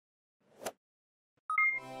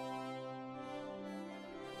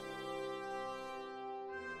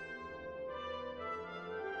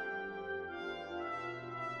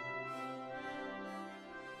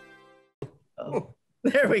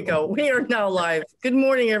There we go. We are now live. Good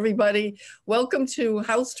morning, everybody. Welcome to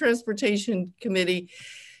House Transportation Committee.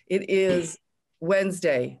 It is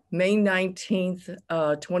Wednesday, May 19th,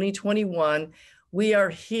 2021. We are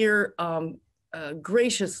here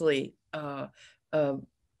graciously,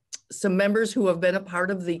 some members who have been a part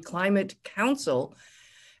of the Climate Council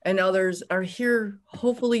and others are here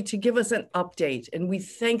hopefully to give us an update. And we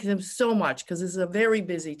thank them so much because this is a very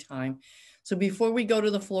busy time. So before we go to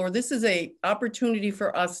the floor, this is an opportunity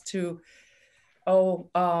for us to,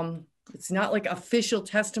 it's not like official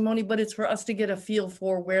testimony, but it's for us to get a feel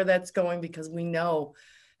for where that's going because we know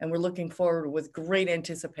and we're looking forward with great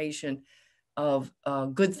anticipation of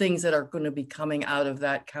good things that are going to be coming out of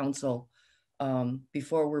that council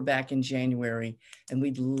before we're back in January. And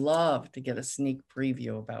we'd love to get a sneak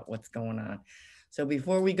preview about what's going on. So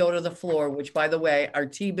before we go to the floor, which by the way, our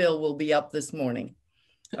T-bill will be up this morning,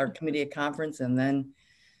 our committee at conference, and then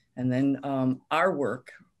our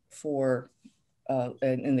work for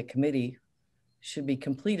in the committee should be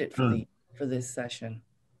completed for this session.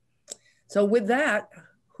 So with that,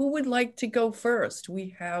 who would like to go first?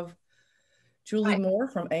 We have Julie Moore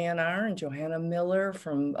from ANR and Johanna Miller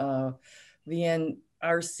from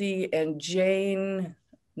VNRC and Jane,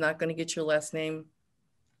 not going to get your last name.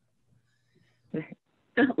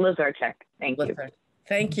 Lazarchek, thank you.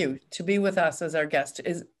 Thank you to be with us as our guest.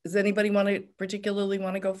 Does anybody particularly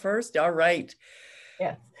want to go first? All right.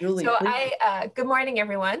 Yes. Julie, so good morning,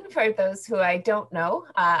 everyone. For those who I don't know,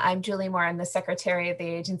 I'm Julie Moore. I'm the Secretary of the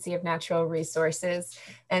Agency of Natural Resources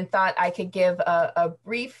and thought I could give a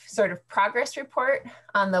brief sort of progress report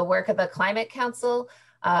on the work of the Climate Council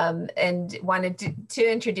and wanted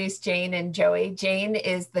to introduce Jane and Joey. Jane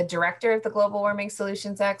is the Director of the Global Warming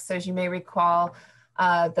Solutions Act. So as you may recall,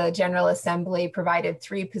 the General Assembly provided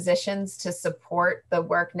 3 positions to support the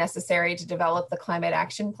work necessary to develop the Climate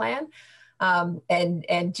Action Plan.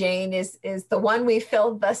 And Jane is the one we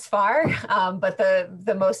filled thus far, but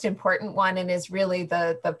the most important one and is really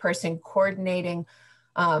the person coordinating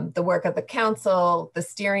the work of the council, the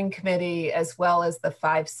steering committee, as well as the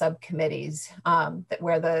 5 subcommittees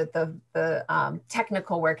where the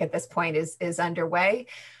technical work at this point is underway.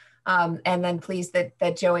 And then pleased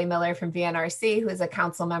that Joey Miller from VNRC, who is a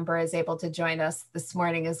council member, is able to join us this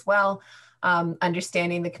morning as well.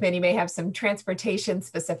 Understanding the committee may have some transportation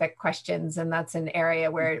specific questions, and that's an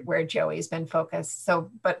area where Joey's been focused.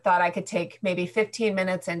 So, but thought I could take maybe 15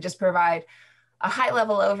 minutes and just provide a high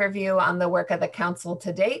level overview on the work of the council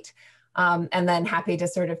to date. And then happy to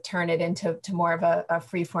sort of turn it into more of a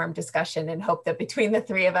free form discussion and hope that between the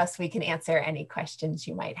 3 of us, we can answer any questions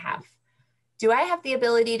you might have. Do I have the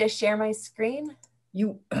ability to share my screen?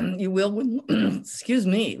 You will when, excuse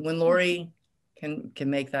me, when Lori can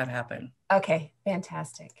make that happen. Okay,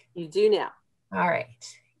 fantastic. You do now. All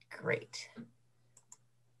right, great.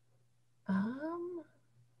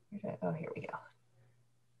 Here we go.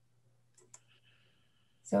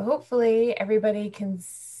 So hopefully everybody can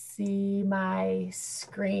see my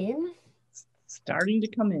screen. Starting to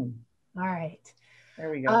come in. All right.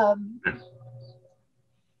 There we go.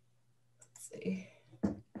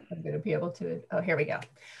 I'm going to be able to, here we go.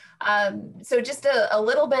 So just a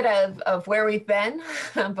little bit of where we've been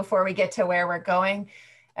before we get to where we're going.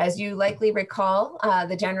 As you likely recall,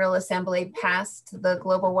 the General Assembly passed the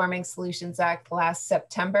Global Warming Solutions Act last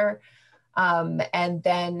September and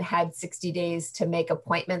then had 60 days to make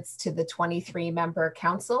appointments to the 23-member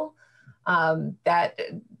council.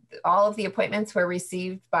 All of the appointments were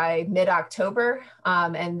received by mid-October,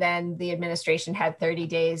 and then the administration had 30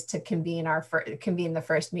 days to convene the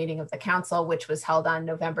first meeting of the council, which was held on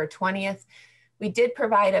November 20th. We did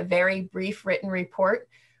provide a very brief written report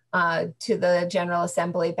to the General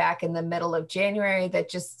Assembly back in the middle of January that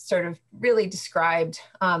just sort of really described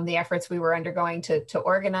the efforts we were undergoing to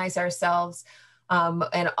organize ourselves.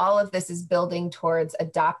 And all of this is building towards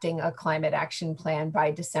adopting a climate action plan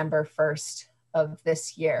by December 1st of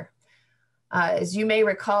this year. As you may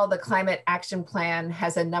recall, the Climate Action Plan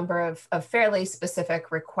has a number of fairly specific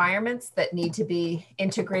requirements that need to be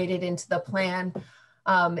integrated into the plan,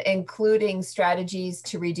 including strategies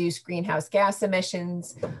to reduce greenhouse gas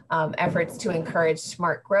emissions, efforts to encourage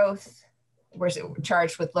smart growth. We're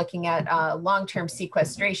charged with looking at long-term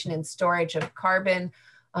sequestration and storage of carbon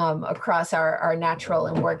across our natural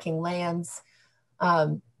and working lands.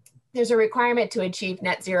 There's a requirement to achieve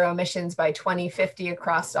net zero emissions by 2050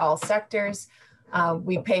 across all sectors.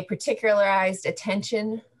 We pay particularized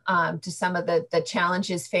attention to some of the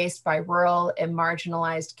challenges faced by rural and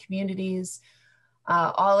marginalized communities.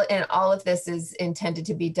 All of this is intended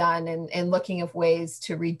to be done in looking at ways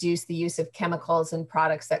to reduce the use of chemicals and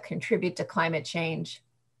products that contribute to climate change,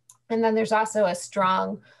 And then there's also a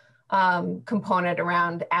strong component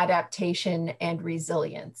around adaptation and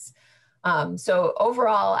resilience. So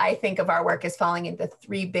overall, I think of our work as falling into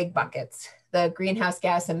three big buckets: the greenhouse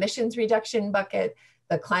gas emissions reduction bucket,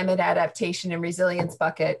 the climate adaptation and resilience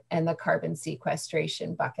bucket, and the carbon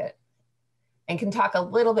sequestration bucket. And can talk a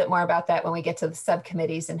little bit more about that when we get to the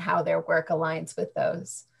subcommittees and how their work aligns with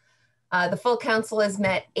those. The full council has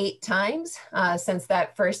met 8 times since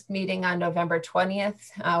that first meeting on November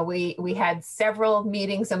 20th. We had several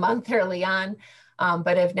meetings a month early on,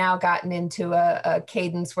 but have now gotten into a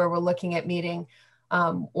cadence where we're looking at meeting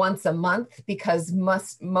once a month, because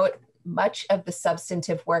much of the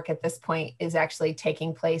substantive work at this point is actually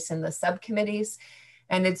taking place in the subcommittees.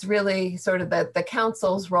 And it's really sort of the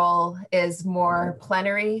council's role is more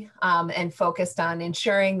plenary and focused on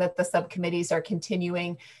ensuring that the subcommittees are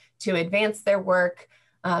continuing to advance their work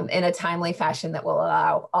in a timely fashion that will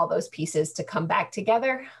allow all those pieces to come back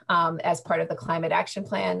together as part of the climate action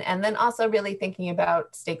plan. And then also really thinking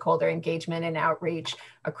about stakeholder engagement and outreach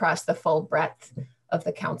across the full breadth of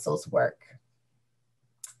the council's work.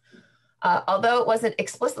 Although it wasn't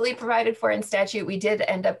explicitly provided for in statute, we did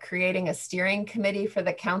end up creating a steering committee for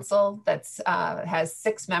the council that has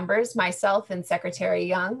 6 members, myself and Secretary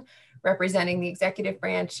Young, representing the executive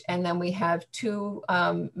branch. And then we have 2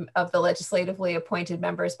 of the legislatively appointed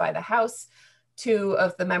members by the House, 2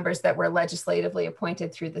 of the members that were legislatively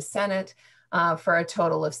appointed through the Senate, for a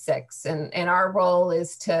total of 6. And our role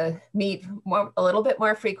is to meet a little bit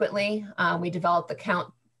more frequently. We develop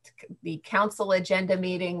the council agenda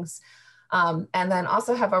meetings, and then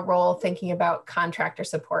also have a role thinking about contractor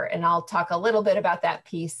support. And I'll talk a little bit about that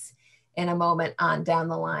piece in a moment on down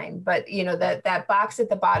the line. But that box at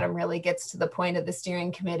the bottom really gets to the point of the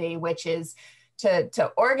steering committee, which is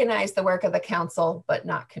to organize the work of the council, but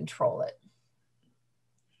not control it.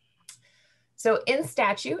 So in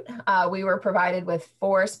statute, we were provided with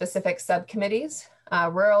 4 specific subcommittees: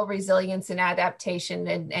 rural resilience and adaptation,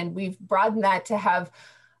 and we've broadened that to have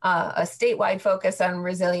a statewide focus on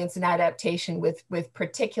resilience and adaptation with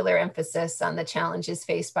particular emphasis on the challenges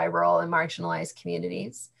faced by rural and marginalized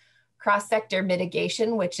communities. Cross-sector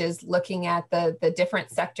mitigation, which is looking at the different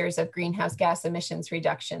sectors of greenhouse gas emissions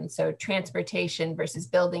reduction. So transportation versus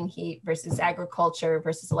building heat versus agriculture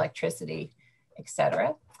versus electricity, et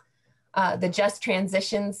cetera. The Just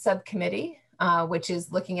Transition Subcommittee, which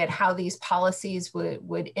is looking at how these policies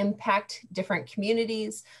would impact different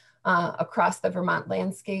communities across the Vermont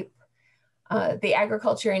landscape. The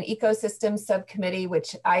Agriculture and Ecosystems Subcommittee,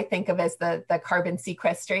 which I think of as the Carbon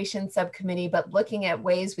Sequestration Subcommittee, but looking at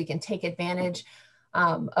ways we can take advantage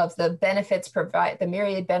of the benefits the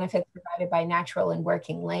myriad benefits provided by natural and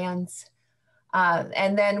working lands.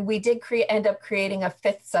 And then we did end up creating a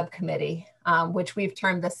 5th subcommittee, which we've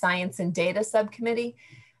termed the Science and Data Subcommittee.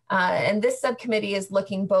 And this subcommittee is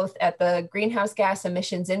looking both at the greenhouse gas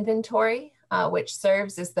emissions inventory, which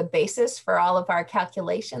serves as the basis for all of our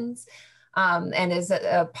calculations, and is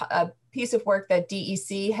a piece of work that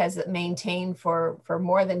DEC has maintained for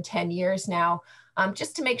more than 10 years now,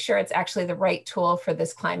 just to make sure it's actually the right tool for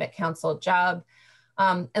this Climate Council job.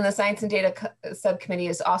 And the Science and Data Subcommittee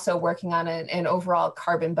is also working on an overall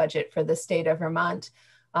carbon budget for the state of Vermont,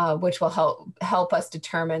 which will help us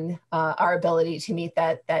determine our ability to meet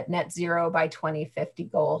that net zero by 2050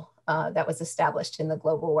 goal that was established in the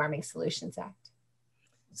Global Warming Solutions Act.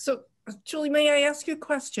 So, Julie, may I ask you a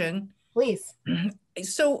question? Please.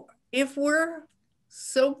 So if we're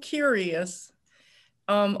so curious,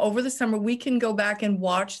 over the summer, we can go back and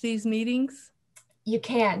watch these meetings? You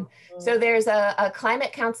can. So there's a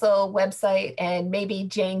Climate Council website, and maybe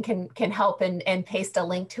Jane can help and paste a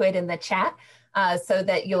link to it in the chat so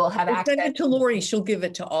that you'll have access. Send it to Lori, she'll give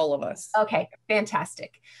it to all of us. Okay,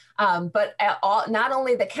 fantastic. But not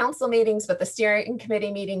only the council meetings, but the steering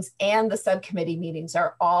committee meetings and the subcommittee meetings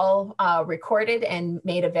are all recorded and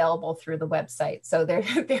made available through the website. So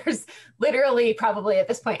there's literally probably at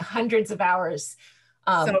this point hundreds of hours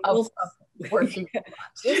of work.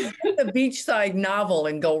 The beachside novel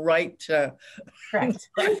and go right to. Correct.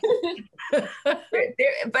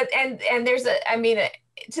 And there's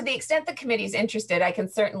to the extent the committee's interested, I can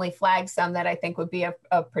certainly flag some that I think would be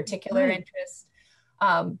of particular interest.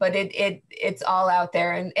 But it's all out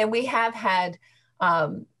there, and we have had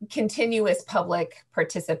continuous public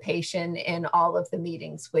participation in all of the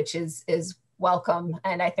meetings, which is welcome,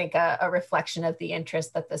 and I think a reflection of the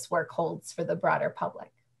interest that this work holds for the broader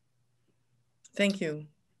public. Thank you.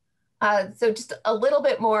 So just a little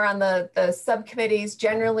bit more on the subcommittees.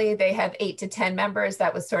 Generally, they have 8 to 10 members.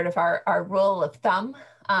 That was sort of our rule of thumb.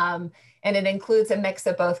 And it includes a mix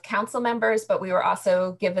of both council members, but we were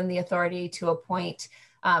also given the authority to appoint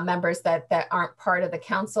members that aren't part of the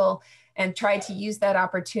council, and tried to use that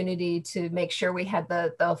opportunity to make sure we had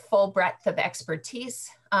the full breadth of expertise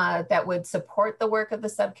that would support the work of the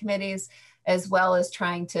subcommittees, as well as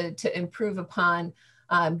trying to improve upon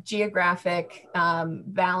geographic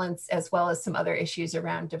balance, as well as some other issues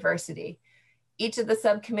around diversity. Each of the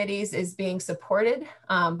subcommittees is being supported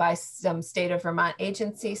by some state of Vermont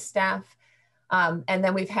agency staff. And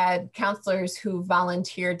then we've had counselors who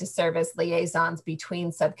volunteered to serve as liaisons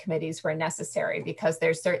between subcommittees where necessary, because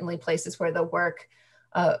there's certainly places where the work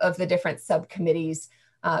of the different subcommittees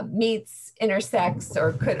meets, intersects,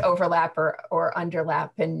 or could overlap or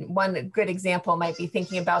underlap. And one good example might be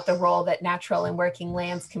thinking about the role that natural and working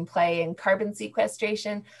lands can play in carbon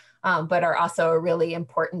sequestration, but are also a really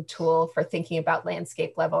important tool for thinking about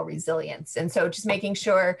landscape level resilience. And so just making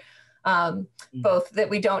sure both that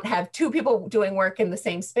we don't have two people doing work in the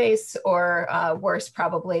same space, or worse,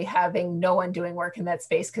 probably having no one doing work in that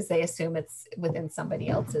space because they assume it's within somebody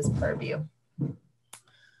else's purview.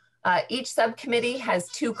 Each subcommittee has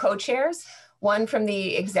two co-chairs, one from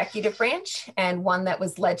the executive branch and one that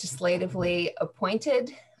was legislatively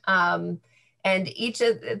appointed. And each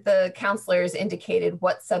of the counselors indicated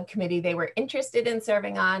what subcommittee they were interested in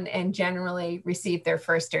serving on, and generally received their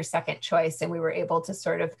first or second choice. And we were able to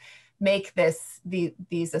sort of make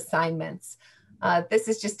these assignments. This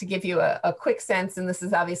is just to give you a quick sense, and this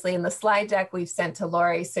is obviously in the slide deck we've sent to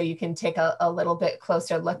Lori, so you can take a little bit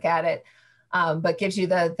closer look at it, but gives you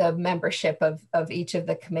the membership of each of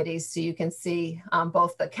the committees, so you can see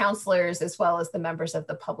both the counselors as well as the members of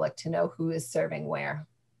the public to know who is serving where.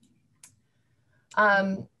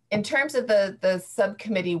 In terms of the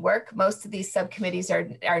subcommittee work, most of these subcommittees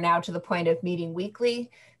are now to the point of meeting weekly.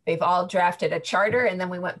 They've all drafted a charter, and then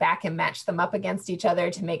we went back and matched them up against each other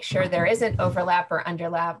to make sure there isn't overlap or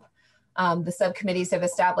underlap. The subcommittees have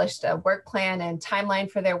established a work plan and timeline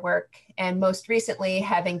for their work, and most recently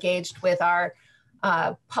have engaged with our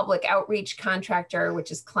public outreach contractor, which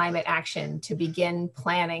is Climate Action, to begin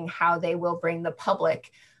planning how they will bring the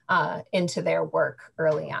public into their work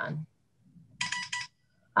early on.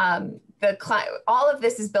 All of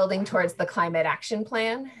this is building towards the Climate Action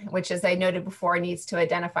Plan, which, as I noted before, needs to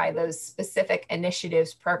identify those specific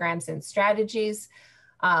initiatives, programs, and strategies.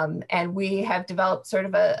 And we have developed sort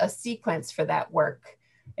of a sequence for that work.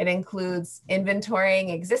 It includes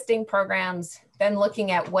inventorying existing programs, then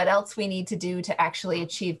looking at what else we need to do to actually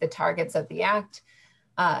achieve the targets of the Act,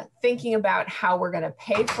 thinking about how we're going to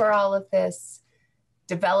pay for all of this,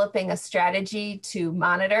 developing a strategy to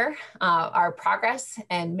monitor our progress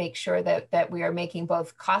and make sure that we are making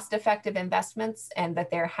both cost-effective investments and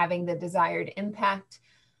that they're having the desired impact.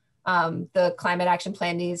 The Climate Action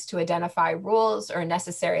Plan needs to identify rules or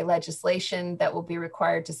necessary legislation that will be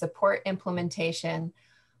required to support implementation.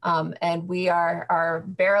 And we are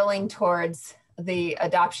barreling towards the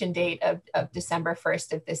adoption date of December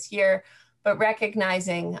 1st of this year, but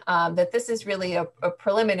recognizing that this is really a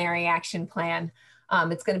preliminary action plan.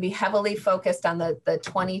 It's going to be heavily focused on the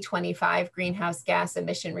 2025 greenhouse gas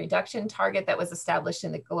emission reduction target that was established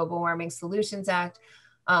in the Global Warming Solutions Act.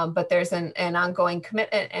 But there's an ongoing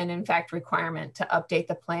commitment and, in fact, requirement to update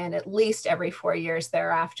the plan at least every 4 years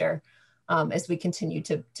thereafter as we continue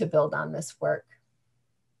to build on this work.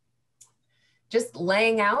 Just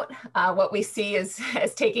laying out what we see as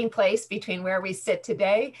taking place between where we sit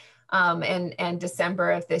today and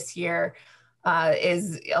December of this year.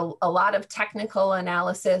 Is a lot of technical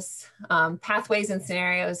analysis. Pathways and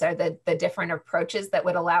scenarios are the different approaches that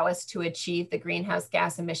would allow us to achieve the greenhouse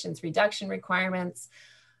gas emissions reduction requirements.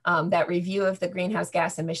 That review of the greenhouse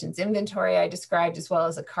gas emissions inventory I described, as well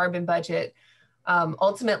as a carbon budget.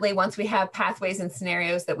 Ultimately, once we have pathways and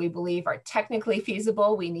scenarios that we believe are technically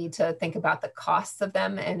feasible, we need to think about the costs of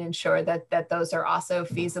them and ensure that those are also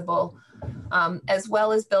feasible, as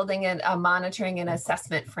well as building a monitoring and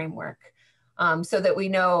assessment framework. So that we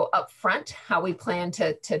know upfront how we plan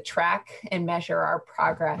to track and measure our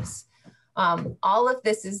progress. All of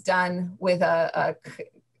this is done with a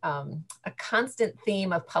constant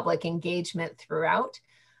theme of public engagement throughout.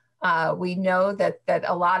 We know that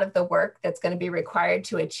a lot of the work that's going to be required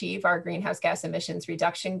to achieve our greenhouse gas emissions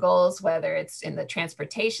reduction goals, whether it's in the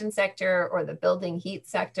transportation sector or the building heat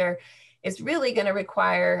sector, is really going to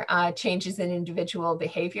require changes in individual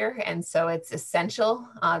behavior. And so it's essential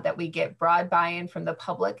that we get broad buy-in from the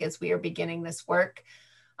public as we are beginning this work.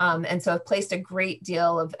 And so I've placed a great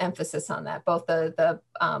deal of emphasis on that, both the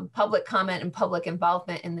public comment and public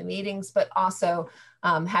involvement in the meetings, but also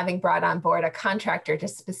having brought on board a contractor to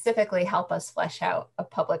specifically help us flesh out a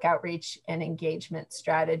public outreach and engagement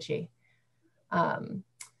strategy.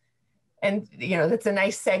 And, you know, that's a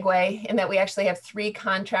nice segue in that we actually have 3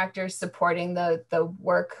 contractors supporting the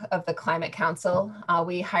work of the Climate Council.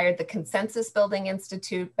 We hired the Consensus Building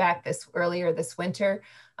Institute back earlier this winter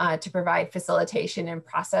to provide facilitation and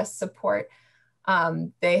process support.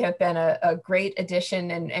 They have been a great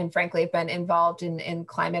addition and frankly have been involved in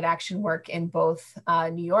climate action work in both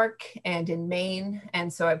New York and in Maine.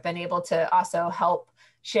 And so I've been able to also help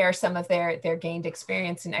share some of their gained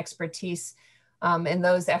experience and expertise in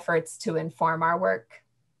those efforts to inform our work.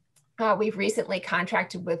 We've recently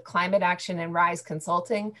contracted with Climate Action and Rise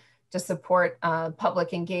Consulting to support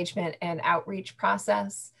public engagement and outreach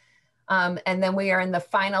process. And then we are in the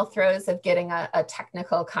final throes of getting a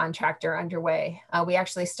technical contractor underway. We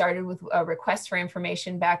actually started with a request for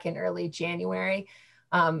information back in early January,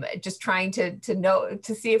 just trying to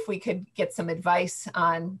see if we could get some advice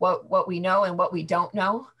on what we know and what we don't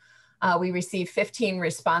know. We received 15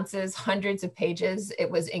 responses, hundreds of pages. It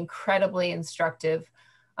was incredibly instructive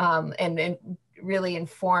and really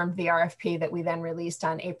informed the RFP that we then released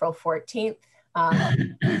on April 14th.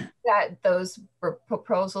 That those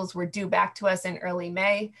proposals were due back to us in early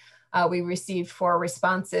May. We received 4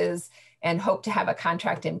 responses and hope to have a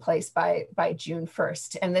contract in place by June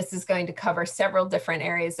 1st. And this is going to cover several different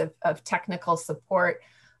areas of technical support,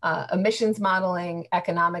 emissions modeling,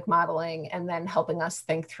 economic modeling, and then helping us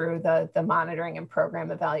think through the monitoring and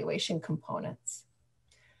program evaluation components.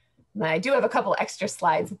 And I do have a couple extra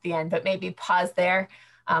slides at the end, but maybe pause there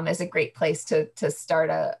is a great place to start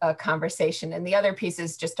a conversation. And the other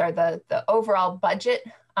pieces just are the overall budget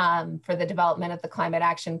for the development of the Climate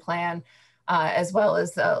Action Plan, as well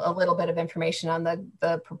as a little bit of information on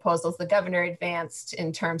the proposals the governor advanced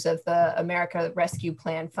in terms of the America Rescue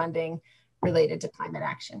Plan funding related to climate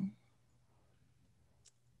action.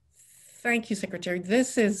 Thank you, Secretary.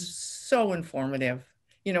 This is so informative.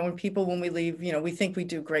 You know, when we leave, you know, we think we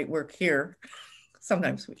do great work here.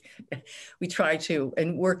 Sometimes we try to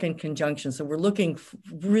and work in conjunction. So we're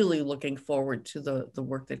really looking forward to the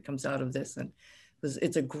work that comes out of this. And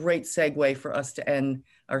it's a great segue for us to end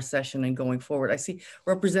our session and going forward. I see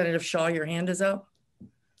Representative Shaw, your hand is up.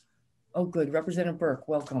 Oh, good. Representative Burke,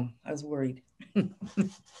 welcome. I was worried.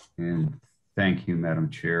 And thank you,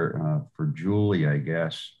 Madam Chair. For Julie, I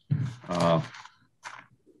guess. Good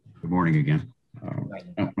morning again.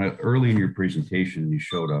 Early in your presentation, you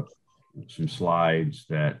showed up some slides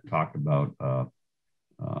that talked about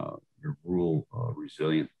your rural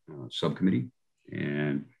resilient subcommittee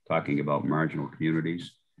and talking about marginal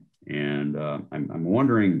communities. And I'm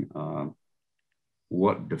wondering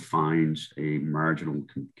what defines a marginal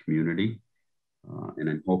community. And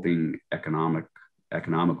I'm hoping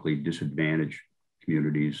economically disadvantaged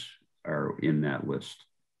communities are in that list.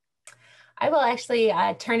 I will actually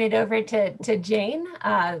turn it over to Jane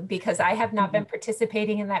because I have not been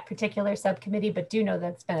participating in that particular subcommittee, but do know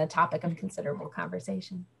that's been a topic of considerable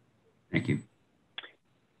conversation. Thank you.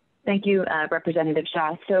 Thank you, Representative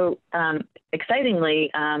Shaw. So excitingly,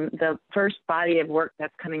 the first body of work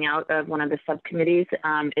that's coming out of one of the subcommittees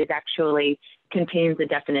is actually contains a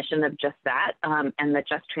definition of just that, and the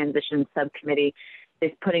Just Transition Subcommittee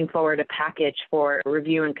is putting forward a package for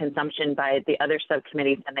review and consumption by the other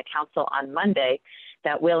subcommittees and the council on Monday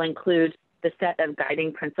that will include the set of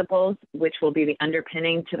guiding principles, which will be the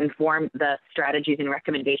underpinning to inform the strategies and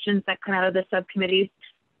recommendations that come out of the subcommittees.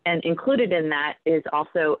 And included in that is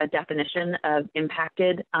also a definition of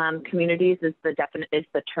impacted communities is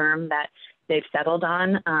the term that they've settled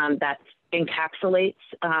on that encapsulates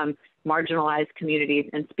marginalized communities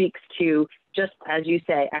and speaks to, just as you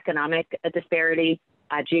say, economic disparity,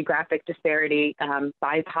 geographic disparity,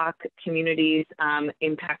 BIPOC communities,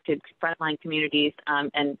 impacted frontline communities,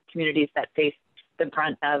 and communities that face the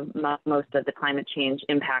brunt of most of the climate change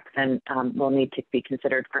impacts and will need to be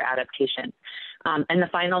considered for adaptation. And the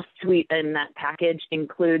final suite in that package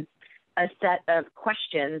includes a set of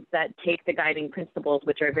questions that take the guiding principles,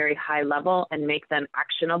 which are very high level, and make them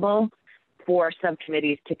actionable for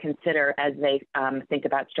subcommittees to consider as they think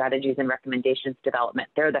about strategies and recommendations development.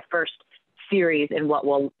 They're the first series in what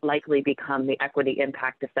will likely become the equity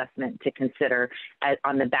impact assessment to consider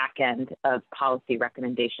on the back end of policy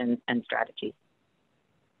recommendations and strategies.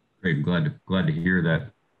 Great, I'm glad to hear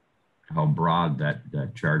that, how broad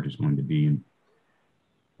that charge is going to be, and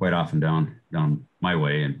quite often down my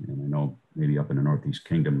way, and I know maybe up in the Northeast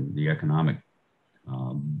Kingdom, the economic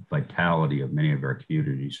vitality of many of our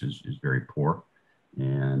communities is very poor.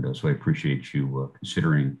 And so I appreciate you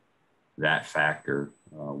considering that factor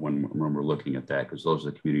when we're looking at that, because those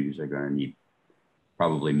are the communities that are going to need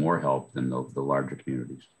probably more help than the larger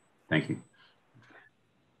communities. Thank you.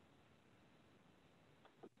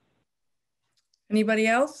 Anybody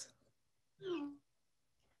else?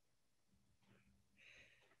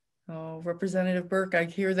 Oh, Representative Burke, I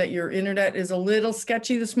hear that your internet is a little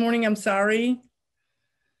sketchy this morning. I'm sorry.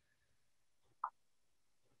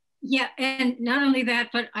 Yeah, and not only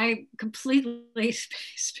that, but I completely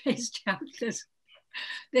spaced out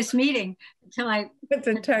this meeting until I It's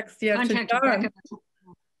a text, yeah, contacted back.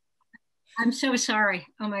 I'm so sorry.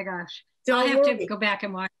 Oh my gosh. I'll have to go back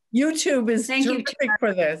and watch. YouTube is terrific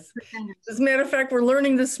for this. As a matter of fact, we're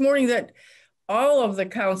learning this morning that all of the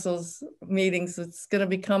council's meetings, it's going to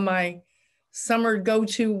become my summer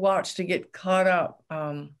go-to watch to get caught up.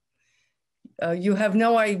 You have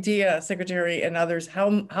no idea, Secretary and others,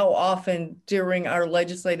 how often during our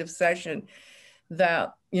legislative session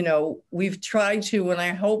that, you know, we've tried to, and I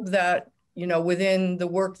hope that, you know, within the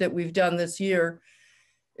work that we've done this year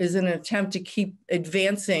is an attempt to keep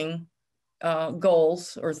advancing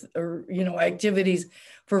goals or, you know, activities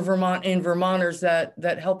for Vermont and Vermonters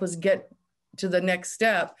that help us get to the next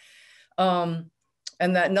step. And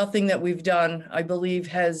that nothing that we've done, I believe,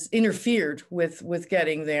 has interfered with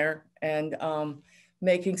getting there, and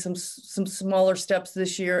making some smaller steps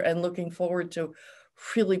this year, and looking forward to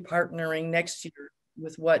really partnering next year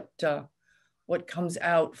with what comes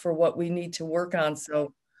out for what we need to work on.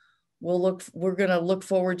 So we're going to look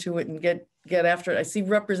forward to it and get after it. I see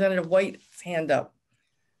Representative White's hand up.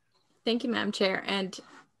 Thank you, Madam Chair. And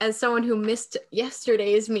as someone who missed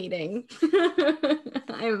yesterday's meeting,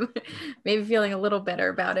 I'm maybe feeling a little better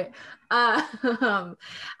about it.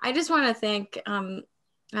 I just want to thank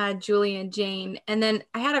Julie and Jane. And then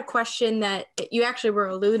I had a question that you actually were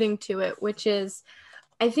alluding to it, which is,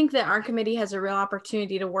 I think that our committee has a real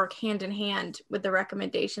opportunity to work hand in hand with the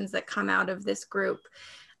recommendations that come out of this group.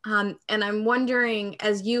 And I'm wondering,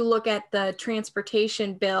 as you look at the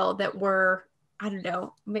transportation bill that I don't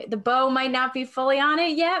know, the bow might not be fully on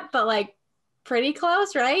it yet, but like pretty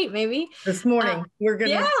close, right? Maybe this morning we're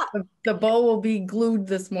gonna, the bow will be glued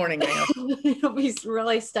this morning. It'll be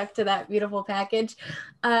really stuck to that beautiful package.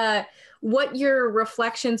 What your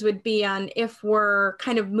reflections would be on if we're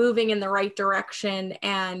kind of moving in the right direction,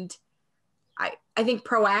 and I think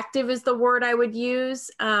proactive is the word I would use,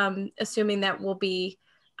 assuming that we'll be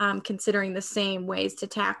considering the same ways to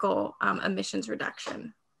tackle emissions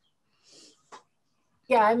reduction.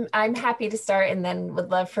 Yeah, I'm happy to start, and then would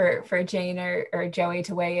love for Jane or Joey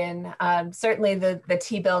to weigh in. Certainly the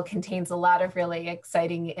T-bill contains a lot of really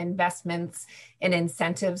exciting investments and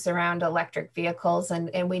incentives around electric vehicles.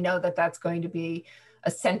 And we know that that's going to be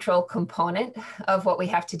a central component of what we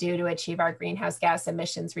have to do to achieve our greenhouse gas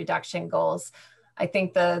emissions reduction goals. I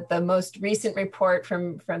think the most recent report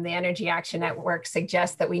from the Energy Action Network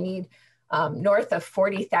suggests that we need north of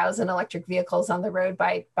 40,000 electric vehicles on the road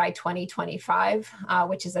by 2025,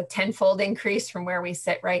 which is a tenfold increase from where we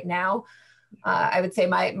sit right now. I would say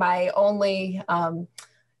my only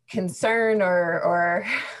concern or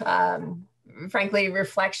frankly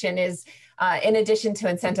reflection is, in addition to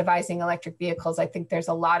incentivizing electric vehicles, I think there's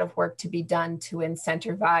a lot of work to be done to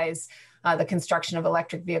incentivize the construction of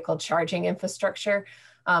electric vehicle charging infrastructure.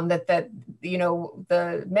 That you know,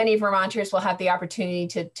 many Vermonters will have the opportunity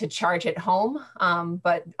to charge at home,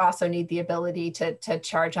 but also need the ability to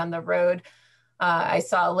charge on the road. I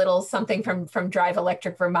saw a little something from Drive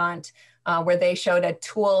Electric Vermont, where they showed a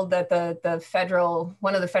tool that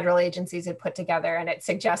one of the federal agencies had put together, and it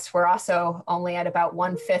suggests we're also only at about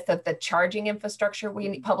 1/5 of the charging infrastructure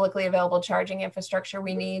publicly available charging infrastructure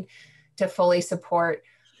we need to fully support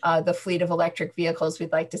the fleet of electric vehicles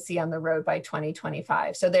we'd like to see on the road by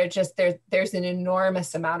 2025. So there's an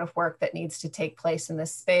enormous amount of work that needs to take place in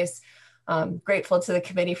this space. Grateful to the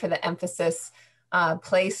committee for the emphasis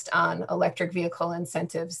placed on electric vehicle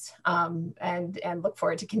incentives, and look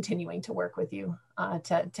forward to continuing to work with you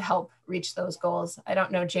to help reach those goals. I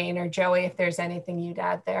don't know, Jane or Joey, if there's anything you'd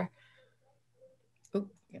add there. Oh,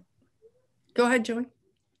 yeah. Go ahead, Joey.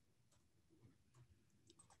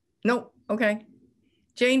 Nope. Okay.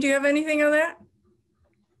 Jane, do you have anything on that?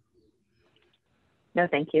 No,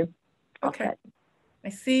 thank you. Okay. I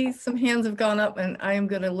see some hands have gone up, and I am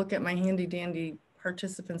going to look at my handy dandy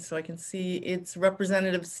participants so I can see. It's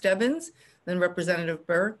Representative Stebbins, then Representative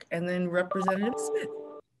Burke, and then Representative Smith.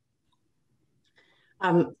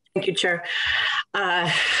 Thank you, Chair.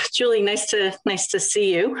 Julie, nice to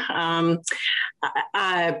see you. And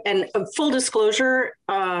full disclosure,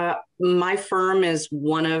 my firm is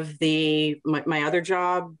one of my other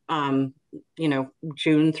job, you know,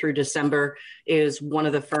 June through December is one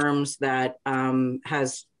of the firms that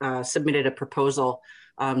has submitted a proposal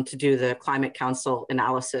to do the Climate Council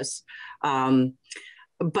analysis.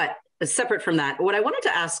 But separate from that, what I wanted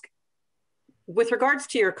to ask with regards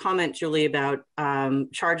to your comment, Julie, about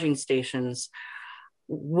charging stations,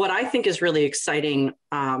 what I think is really exciting,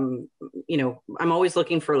 you know, I'm always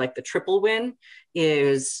looking for like the triple win,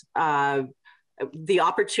 is the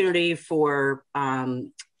opportunity for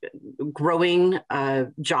growing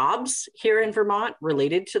jobs here in Vermont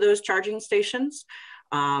related to those charging stations.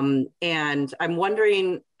 And I'm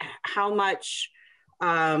wondering how much,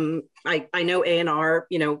 I know A&R,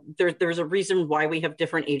 you know, there's a reason why we have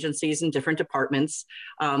different agencies and different departments,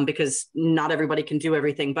 because not everybody can do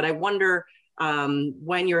everything. But I wonder,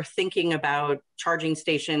 when you're thinking about charging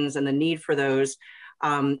stations and the need for those,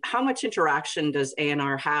 how much interaction does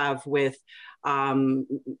A&R have with,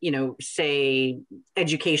 you know, say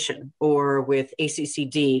education or with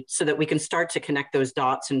ACCD, so that we can start to connect those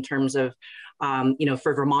dots in terms of, you know,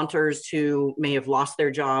 for Vermonters who may have lost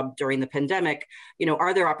their job during the pandemic, you know,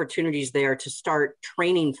 are there opportunities there to start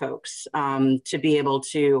training folks to be able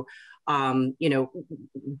to, you know,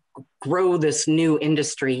 grow this new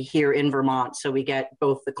industry here in Vermont, so we get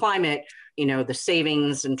both the climate, you know, the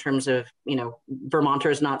savings in terms of, you know,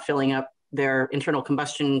 Vermonters not filling up their internal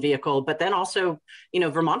combustion vehicle, but then also, you know,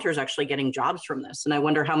 Vermonters actually getting jobs from this. And I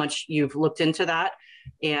wonder how much you've looked into that.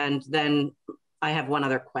 And then I have one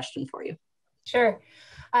other question for you. Sure.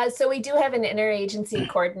 So we do have an interagency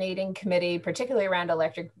coordinating committee, particularly around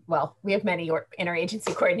electric. Well, we have many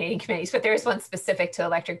interagency coordinating committees, but there's one specific to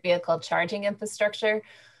electric vehicle charging infrastructure.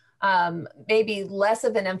 Maybe less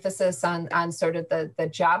of an emphasis on sort of the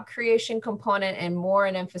job creation component, and more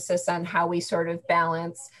an emphasis on how we sort of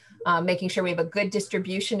balance making sure we have a good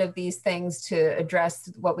distribution of these things to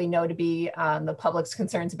address what we know to be the public's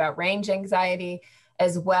concerns about range anxiety,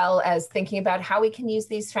 as well as thinking about how we can use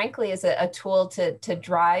these, frankly, as a tool to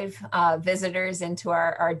drive visitors into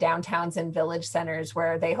our downtowns and village centers,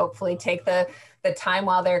 where they hopefully take the time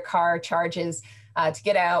while their car charges to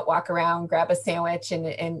get out, walk around, grab a sandwich,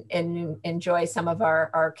 and enjoy some of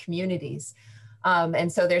our communities.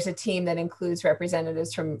 And so there's a team that includes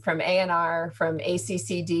representatives from A&R, from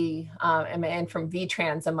ACCD, and from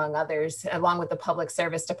VTrans, among others, along with the Public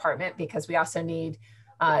Service Department, because we also need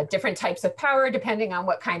different types of power depending on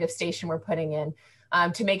what kind of station we're putting in,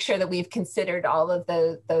 to make sure that we've considered all of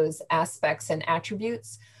those aspects and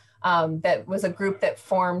attributes. That was a group that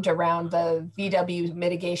formed around the VW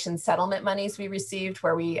mitigation settlement monies we received,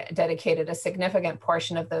 where we dedicated a significant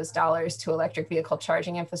portion of those dollars to electric vehicle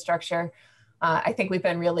charging infrastructure. I think we've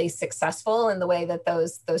been really successful in the way that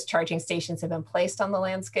those charging stations have been placed on the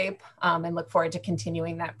landscape, and look forward to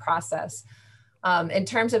continuing that process. In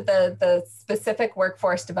terms of the specific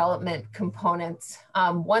workforce development components,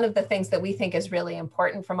 one of the things that we think is really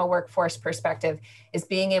important from a workforce perspective is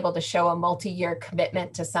being able to show a multi-year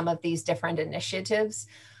commitment to some of these different initiatives.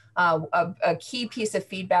 A key piece of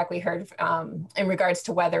feedback we heard in regards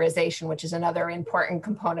to weatherization, which is another important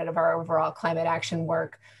component of our overall climate action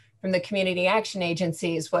work from the community action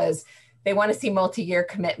agencies, was they want to see multi-year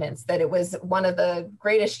commitments. That it was one of the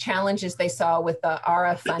greatest challenges they saw with the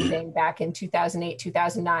ARA funding back in 2008,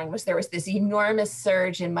 2009, was there was this enormous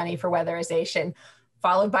surge in money for weatherization,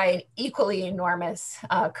 followed by an equally enormous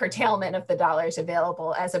curtailment of the dollars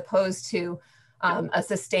available, as opposed to a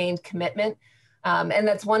sustained commitment. And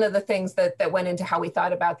that's one of the things that went into how we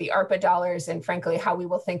thought about the ARPA dollars, and frankly, how we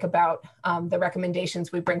will think about the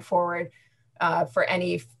recommendations we bring forward for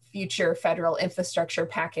any future federal infrastructure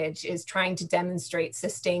package, is trying to demonstrate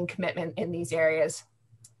sustained commitment in these areas,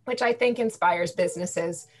 which I think inspires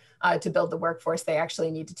businesses to build the workforce they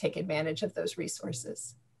actually need to take advantage of those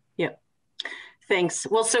resources. Yeah, thanks.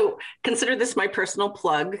 Well, so consider this my personal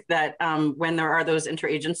plug that when there are those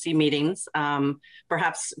interagency meetings,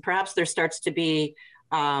 perhaps there starts to be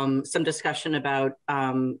some discussion about,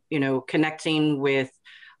 you know, connecting with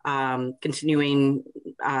continuing,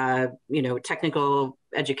 you know, technical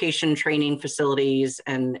education training facilities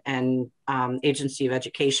and agency of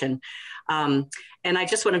education. And I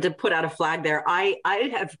just wanted to put out a flag there. I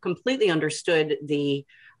have completely understood the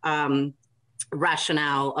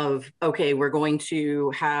rationale of, okay, we're going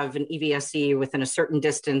to have an EVSE within a certain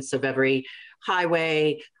distance of every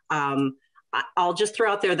highway. I'll just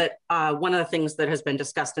throw out there that one of the things that has been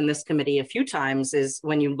discussed in this committee a few times is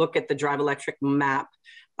when you look at the Drive Electric map,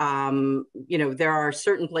 you know, there are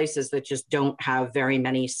certain places that just don't have very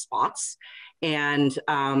many spots. And,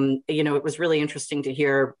 you know, it was really interesting to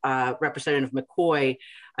hear Representative McCoy.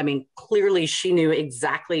 I mean, clearly she knew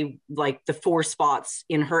exactly like the 4 spots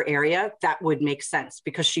in her area that would make sense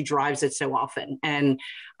because she drives it so often. And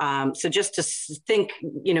so just to think,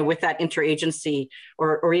 you know, with that interagency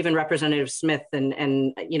or even Representative Smith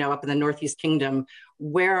and, you know, up in the Northeast Kingdom,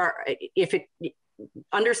 where if it,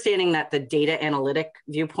 understanding that the data analytic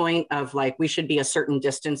viewpoint of like, we should be a certain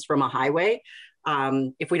distance from a highway.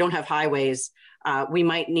 If we don't have highways, we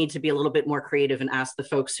might need to be a little bit more creative and ask the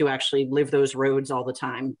folks who actually live those roads all the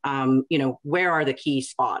time, where are the key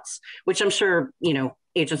spots, which I'm sure,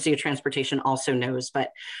 Agency of Transportation also knows,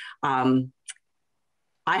 but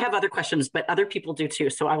I have other questions, but other people do too,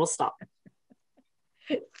 so I will stop.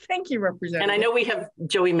 Thank you, Representative. And I know we have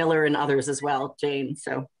Joey Miller and others as well, Jane,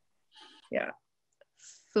 so. Yeah,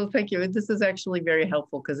 so thank you. This is actually very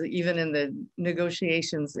helpful because even in the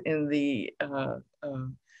negotiations in the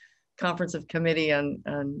Conference of Committee on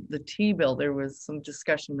the T-bill, there was some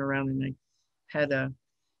discussion around, and I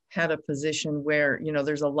had a position where,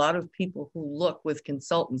 there's a lot of people who look with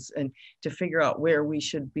consultants and to figure out where we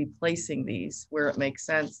should be placing these, where it makes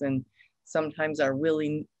sense. And sometimes our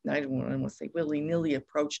I don't want to say willy-nilly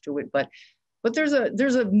approach to it, but there's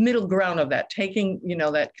a middle ground of that, taking,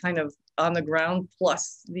 that kind of on the ground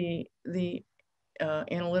plus the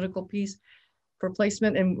analytical piece for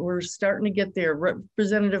placement. And we're starting to get there.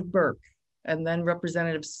 Representative Burke and then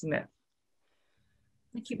Representative Smith.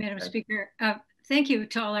 Thank you, Madam Speaker. Thank you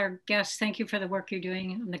to all our guests. Thank you for the work you're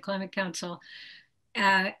doing on the Climate Council.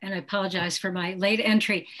 And I apologize for my late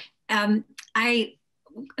entry.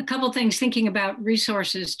 A couple things thinking about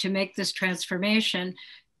resources to make this transformation.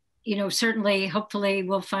 Certainly, hopefully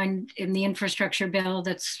we'll find in the infrastructure bill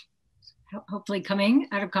that's hopefully coming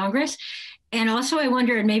out of Congress. And also I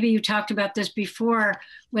wonder, and maybe you talked about this before,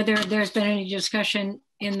 whether there's been any discussion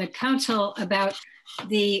in the council about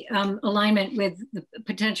the alignment with the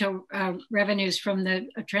potential revenues from the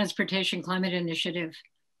Transportation Climate Initiative.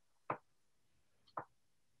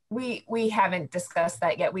 We haven't discussed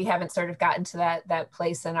that yet. We haven't sort of gotten to that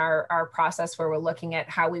place in our process where we're looking at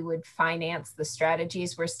how we would finance the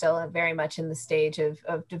strategies. We're still very much in the stage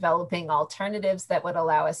of developing alternatives that would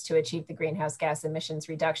allow us to achieve the greenhouse gas emissions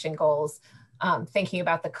reduction goals, thinking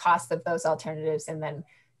about the cost of those alternatives, and then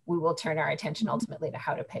we will turn our attention ultimately to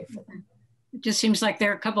how to pay for them. It just seems like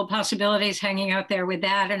there are a couple possibilities hanging out there with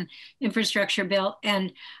that and infrastructure bill.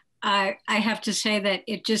 And I have to say that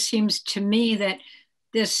it just seems to me that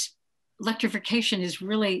this electrification is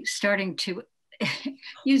really starting to,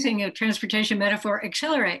 using a transportation metaphor,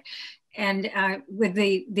 accelerate. And with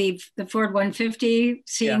the Ford 150,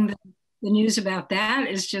 seeing the news about that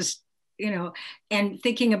is just, and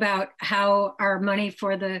thinking about how our money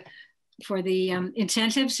for the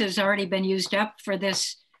incentives has already been used up for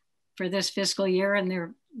this fiscal year, and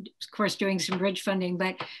they're of course doing some bridge funding,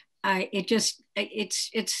 but it's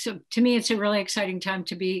to me, it's a really exciting time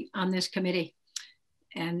to be on this committee,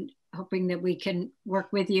 and hoping that we can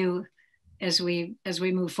work with you as we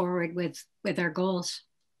move forward with our goals.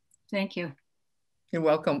 Thank you. You're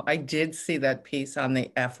welcome. I did see that piece on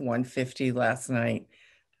the F-150 last night.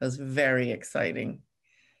 It was very exciting.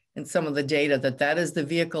 And some of the data that is the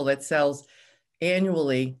vehicle that sells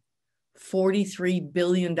annually $43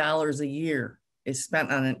 billion a year is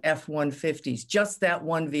spent on an F-150s, just that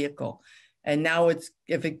one vehicle. And now if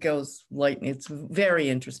it goes lightning, it's very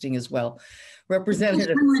interesting as well.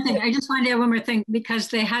 Representative. One more thing. I just wanted to add one more thing, because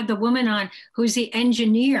they had the woman on who's the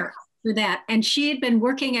engineer for that. And she had been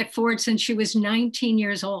working at Ford since she was 19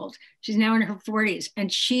 years old. She's now in her 40s,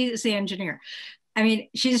 and she is the engineer. I mean,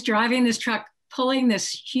 she's driving this truck, pulling this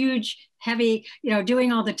huge, heavy,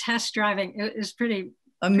 doing all the test driving. It was pretty.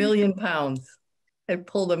 1 million pounds. It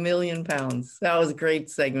pulled 1 million pounds. That was a great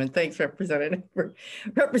segment. Thanks, Representative.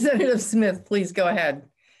 Representative Smith, please go ahead.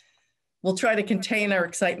 We'll try to contain our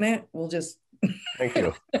excitement. We'll just. Thank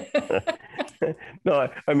you. No,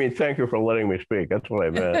 I mean, thank you for letting me speak. That's what I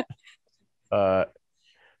meant.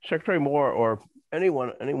 Secretary Moore, or any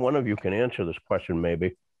one of you can answer this question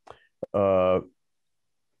maybe.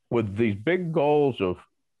 With these big goals of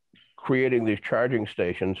creating these charging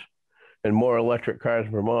stations and more electric cars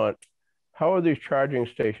in Vermont, how are these charging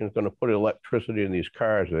stations going to put electricity in these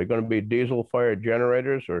cars? Are they going to be diesel-fired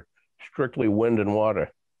generators or strictly wind and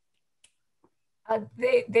water?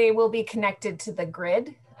 They will be connected to the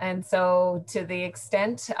grid. And so to the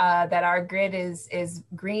extent that our grid is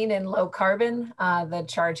green and low carbon, the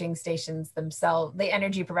charging stations themselves, the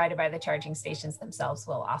energy provided by the charging stations themselves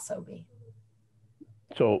will also be.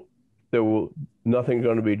 So nothing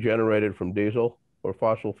going to be generated from diesel or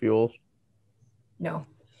fossil fuels? No.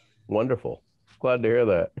 Wonderful. Glad to hear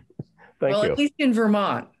that. Thank you. At least in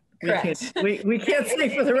Vermont. Correct. We can't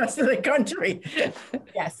say for the rest of the country.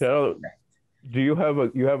 Yes. So, do you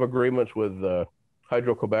have agreements with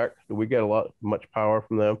Hydro-Quebec? Do we get much power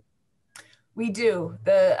from them? We do.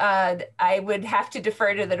 I would have to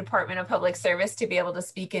defer to the Department of Public Service to be able to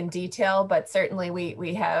speak in detail, but certainly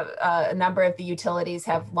we have a number of the utilities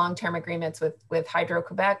have long-term agreements with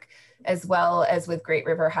Hydro-Quebec, as well as with Great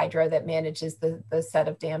River Hydro that manages the set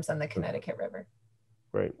of dams on the Connecticut River.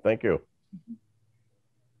 Great, thank you.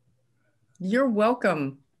 You're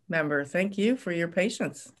welcome, member. Thank you for your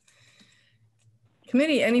patience.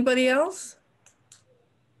 Committee, anybody else?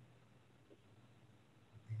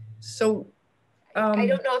 So I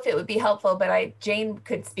don't know if it would be helpful, but Jane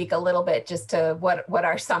could speak a little bit just to what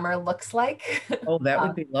our summer looks like. Oh, that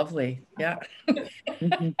would be lovely. Yeah.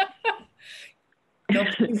 Mhm. No,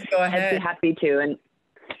 please go ahead. I'd be happy to.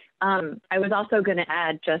 And I was also going to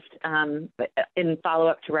add, just in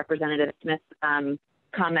follow-up to Representative Smith's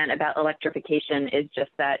comment about electrification, is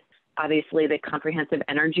just that obviously the comprehensive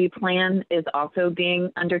energy plan is also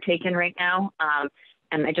being undertaken right now.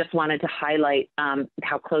 And I just wanted to highlight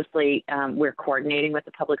how closely we're coordinating with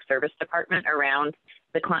the Public Service Department around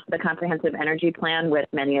the comprehensive energy plan, with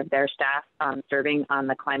many of their staff serving on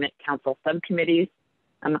the Climate Council subcommittees,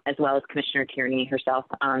 as well as Commissioner Tierney herself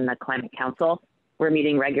on the Climate Council. We're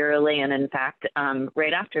meeting regularly, and in fact,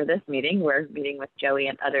 right after this meeting, we're meeting with Joey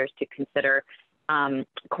and others to consider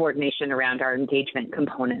coordination around our engagement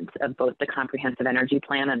components of both the comprehensive energy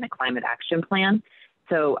plan and the climate action plan.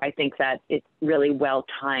 So I think that it's really well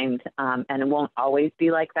timed, and it won't always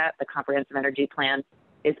be like that. The comprehensive energy plan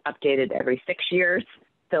is updated every 6 years.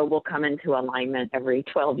 So we'll come into alignment every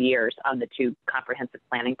 12 years on the two comprehensive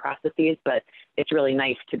planning processes, but it's really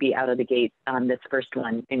nice to be out of the gate on this first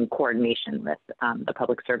one in coordination with the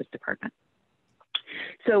Public Service Department.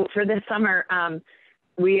 So for this summer,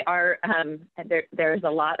 we are, there's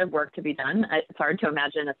a lot of work to be done. It's hard to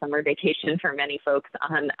imagine a summer vacation for many folks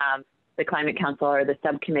on the Climate Council or the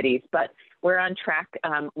subcommittees, but we're on track.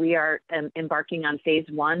 We are embarking on phase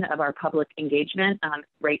 1 of our public engagement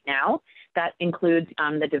right now. That includes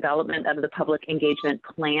the development of the public engagement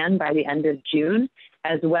plan by the end of June,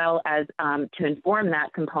 as well as to inform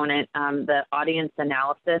that component, the audience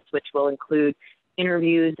analysis, which will include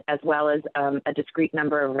interviews, as well as a discrete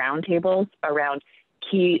number of roundtables around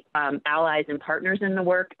key allies and partners in the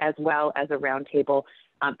work, as well as a roundtable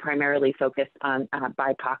primarily focused on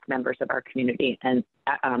BIPOC members of our community and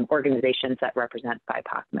organizations that represent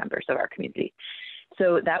BIPOC members of our community.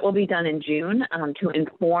 So that will be done in June to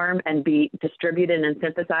inform and be distributed and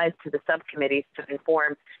synthesized to the subcommittees to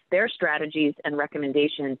inform their strategies and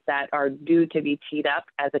recommendations that are due to be teed up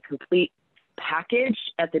as a complete package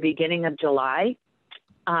at the beginning of July.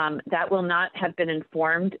 That will not have been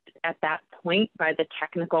informed at that point by the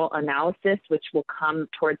technical analysis, which will come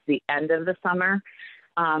towards the end of the summer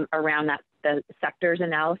around the sectors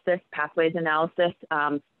analysis, pathways analysis,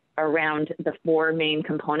 around the 4 main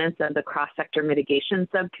components of the cross-sector mitigation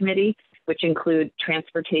subcommittee, which include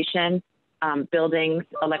transportation, buildings,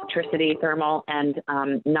 electricity, thermal, and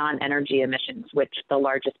non-energy emissions, which the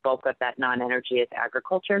largest bulk of that non-energy is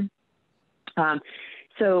agriculture.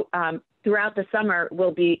 Throughout the summer,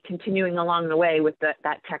 we'll be continuing along the way with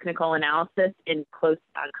that technical analysis in close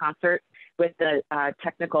concert with the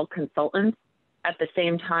technical consultants, at the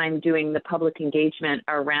same time doing the public engagement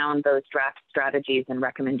around those draft strategies and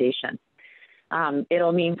recommendations.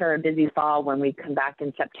 It'll mean for a busy fall when we come back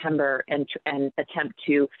in September and attempt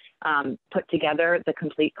to put together the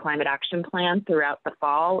complete climate action plan throughout the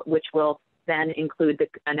fall, which will then include the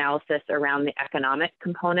analysis around the economic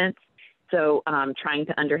components. So trying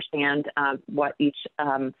to understand what each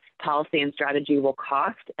policy and strategy will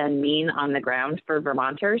cost and mean on the ground for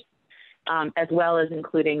Vermonters, as well as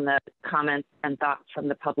including the comments and thoughts from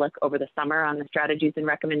the public over the summer on the strategies and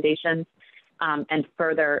recommendations, and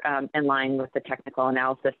further in line with the technical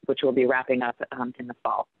analysis, which will be wrapping up in the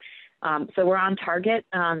fall. So we're on target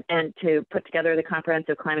and to put together the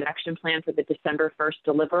comprehensive climate action plan for the December 1st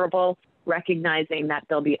deliverable, recognizing that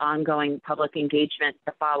there'll be ongoing public engagement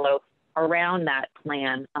to follow around that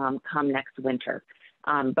plan come next winter.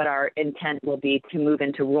 But our intent will be to move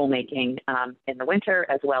into rulemaking in the winter,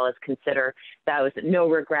 as well as consider those no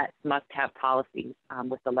regrets must-have policies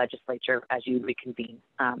with the legislature as you reconvene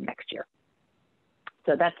next year.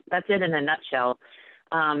 So that's it in a nutshell.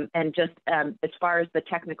 And just as far as the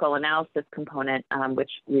technical analysis component,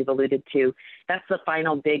 which we've alluded to, that's the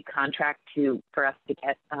final big contract for us to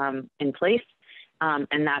get in place.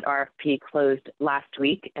 And that RFP closed last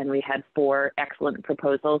week, and we had 4 excellent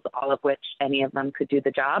proposals, all of which any of them could do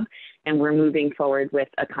the job. And we're moving forward with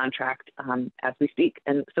a contract as we speak.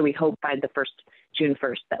 And so we hope by the June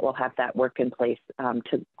 1st that we'll have that work in place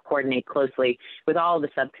to coordinate closely with all of the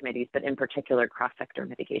subcommittees, but in particular cross-sector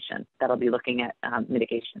mitigation that'll be looking at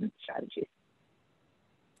mitigation strategies.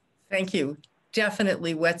 Thank you.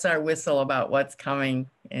 Definitely wets our whistle about what's coming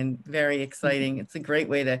and very exciting. It's a great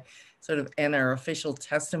way to sort of end our official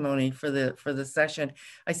testimony for the session.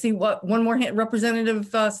 I see one more hand, Representative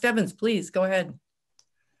Stebbins, please go ahead.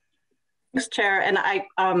 Thanks, Chair. And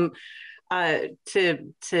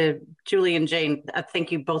to Julie and Jane,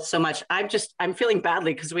 thank you both so much. I'm feeling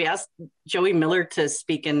badly because we asked Joey Miller to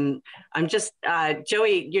speak, and I'm just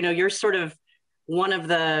Joey. You know, you're sort of one of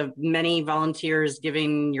the many volunteers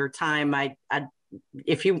giving your time.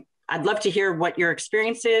 I'd love to hear what your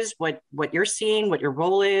experience is, what you're seeing, what your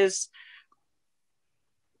role is.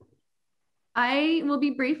 I will be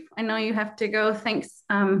brief. I know you have to go. Thanks,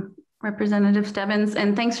 Representative Stebbins,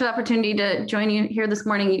 and thanks for the opportunity to join you here this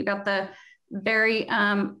morning. You got the very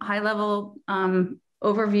high-level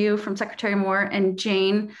overview from Secretary Moore and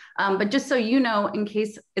Jane, but just so you know, in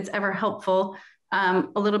case it's ever helpful, a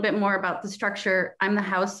little bit more about the structure. I'm the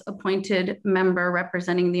House appointed member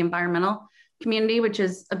representing the environmental community, which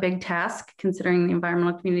is a big task considering the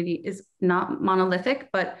environmental community is not monolithic,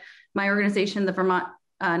 but my organization, the Vermont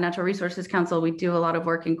Natural Resources Council, we do a lot of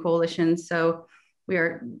work in coalitions. So we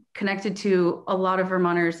are connected to a lot of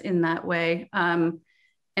Vermonters in that way.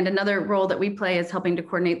 And another role that we play is helping to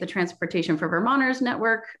coordinate the Transportation for Vermonters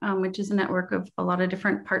network, which is a network of a lot of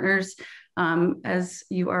different partners. As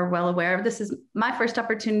you are well aware, this is my first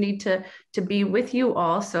opportunity to be with you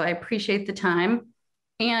all, so I appreciate the time.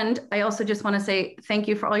 And I also just want to say thank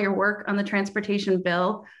you for all your work on the transportation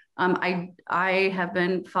bill. I have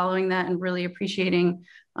been following that and really appreciating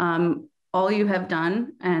all you have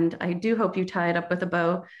done, and I do hope you tie it up with a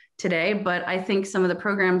bow today. But I think some of the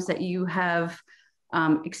programs that you have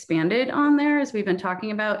expanded on there, as we've been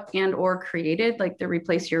talking about, and or created, like the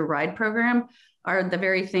Replace Your Ride program, are the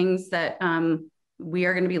very things that we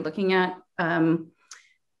are going to be looking at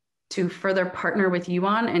to further partner with you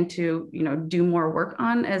on and to do more work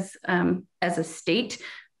on as a state.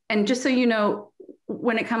 And just so you know,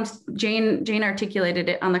 when it comes, Jane articulated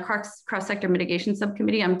it on the cross-sector mitigation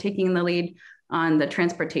subcommittee. I'm taking the lead on the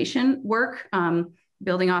transportation work,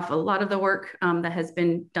 building off a lot of the work that has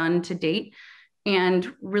been done to date,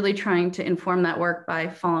 and really trying to inform that work by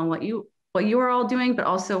following what you are all doing, but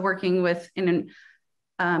also working with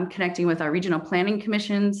connecting with our regional planning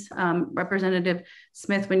commissions. Representative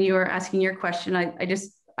Smith, when you were asking your question,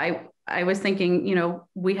 I was thinking,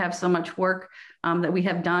 we have so much work that we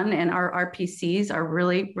have done, and our RPCs are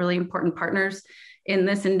really, really important partners in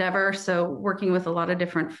this endeavor. So working with a lot of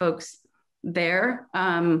different folks there.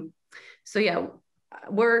 So yeah,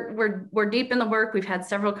 we're deep in the work. We've had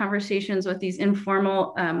several conversations with these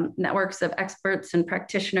informal networks of experts and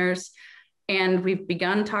practitioners, and we've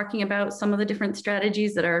begun talking about some of the different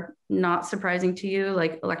strategies that are not surprising to you,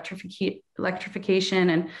 like electrification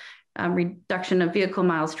and reduction of vehicle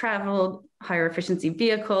miles traveled, higher efficiency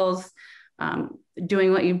vehicles,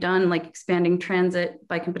 doing what you've done, like expanding transit,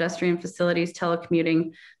 bike and pedestrian facilities,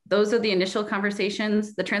 telecommuting. Those are the initial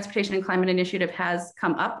conversations. The Transportation and Climate Initiative has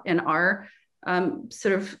come up in our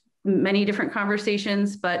sort of many different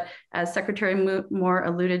conversations, but as Secretary Moore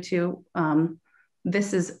alluded to,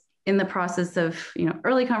 this is in the process of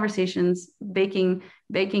early conversations, baking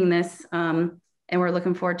this, and we're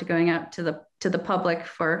looking forward to going out to the public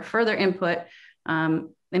for further input and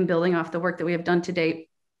building off the work that we have done to date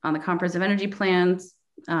on the comprehensive energy plans,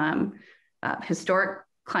 historic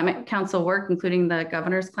climate council work, including the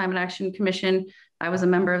Governor's Climate Action Commission. I was a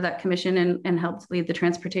member of that commission and helped lead the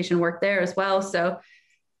transportation work there as well. So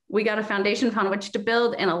we got a foundation upon which to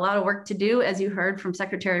build and a lot of work to do, as you heard from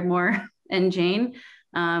Secretary Moore and Jane.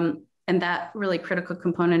 And that really critical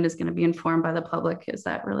component is going to be informed by the public as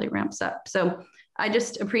that really ramps up. So I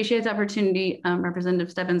just appreciate the opportunity,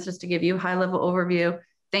 Representative Stebbins, just to give you a high-level overview.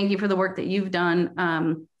 Thank you for the work that you've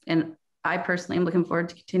done. And I personally am looking forward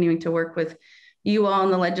to continuing to work with you all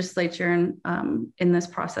in the legislature and in this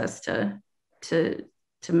process to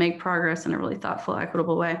make progress in a really thoughtful,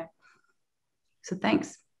 equitable way. So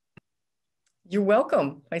thanks. You're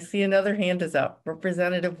welcome. I see another hand is up.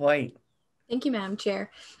 Representative White. Thank you, Madam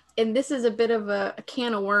Chair. And this is a bit of a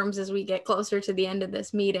can of worms as we get closer to the end of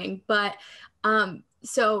this meeting. But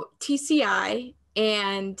so TCI,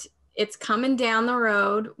 and it's coming down the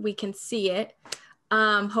road. We can see it,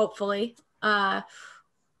 hopefully.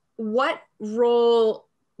 What role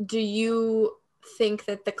do you think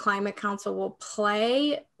that the Climate Council will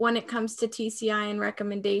play when it comes to TCI and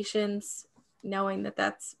recommendations, knowing that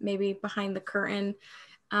that's maybe behind the curtain?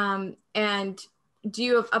 And do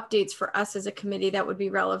you have updates for us as a committee that would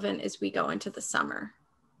be relevant as we go into the summer?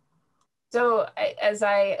 So as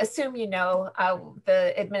I assume you know,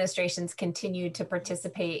 the administrations continued to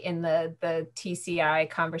participate in the TCI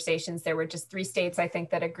conversations. There were just 3 states, I think,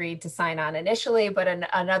 that agreed to sign on initially, but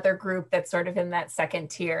another group that's sort of in that second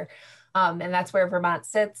tier. And that's where Vermont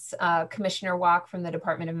sits. Commissioner Walk from the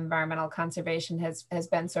Department of Environmental Conservation has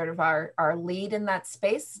been sort of our lead in that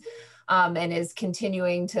space, and is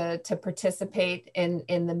continuing to participate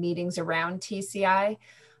in the meetings around TCI.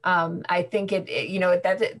 I think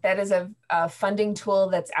that is a funding tool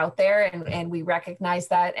that's out there, and we recognize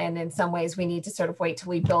that. And in some ways, we need to sort of wait till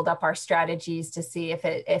we build up our strategies to see if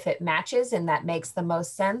it matches and that makes the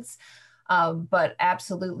most sense. But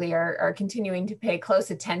absolutely are continuing to pay close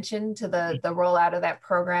attention to the rollout of that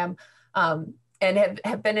program, and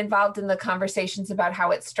have been involved in the conversations about how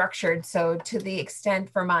it's structured. So to the extent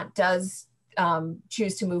Vermont does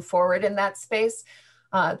choose to move forward in that space,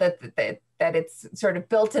 that it's sort of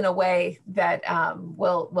built in a way that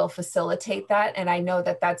will facilitate that. And I know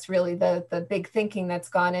that that's really the big thinking that's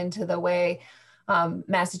gone into the way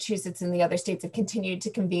Massachusetts and the other states have continued to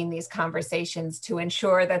convene these conversations to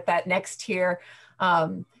ensure that that next tier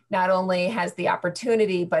not only has the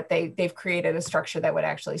opportunity, but they've created a structure that would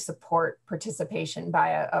actually support participation by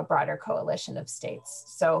a broader coalition of states.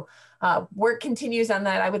 So work continues on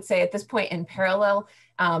that, I would say, at this point in parallel,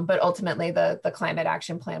 but ultimately the Climate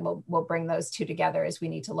Action Plan will bring those two together as we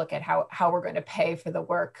need to look at how we're going to pay for the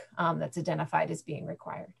work that's identified as being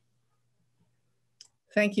required.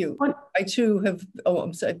 Thank you. I too have,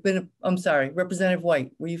 I'm sorry, Representative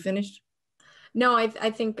White, were you finished? No, I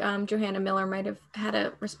think Johanna Miller might have had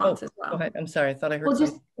a response as well. Go ahead. I'm sorry. I thought I heard something.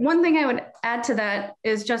 Just one thing I would add to that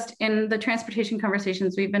is just in the transportation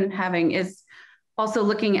conversations we've been having is also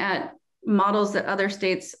looking at models that other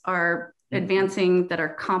states are advancing that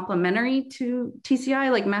are complementary to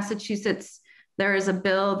TCI. Like Massachusetts, there is a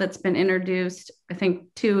bill that's been introduced, I think,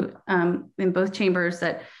 in both chambers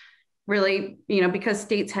that really, because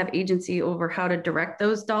states have agency over how to direct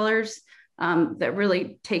those dollars, that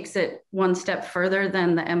really takes it one step further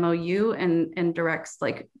than the MOU and directs,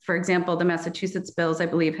 like, for example, the Massachusetts bills, I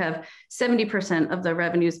believe, have 70% of the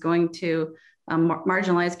revenues going to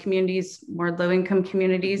marginalized communities, more low-income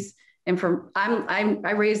communities. And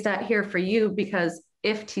I raised that here for you because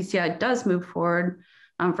if TCI does move forward,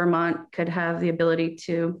 Vermont could have the ability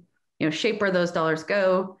to, shape where those dollars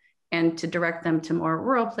go and to direct them to more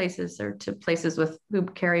rural places or to places who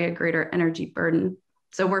carry a greater energy burden.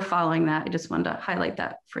 So we're following that. I just wanted to highlight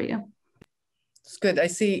that for you. It's good. I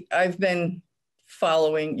see. I've been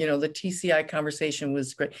following, the TCI conversation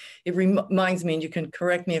was great. It reminds me, and you can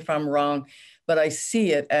correct me if I'm wrong, but I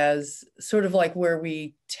see it as sort of like where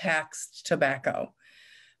we taxed tobacco.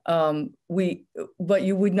 But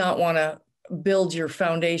you would not want to build your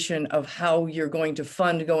foundation of how you're going to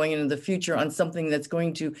fund going into the future on something that's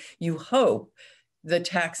going to, you hope, the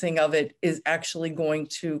taxing of it is actually going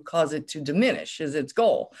to cause it to diminish is its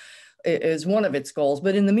goal, is one of its goals.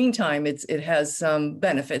 But in the meantime, it has some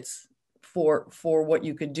benefits for what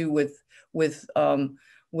you could do with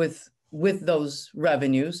those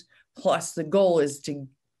revenues. Plus the goal is to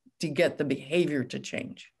get the behavior to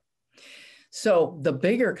change. So the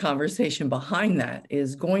bigger conversation behind that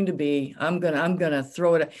is going to be, I'm gonna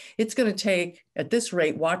throw it, it's gonna take, at this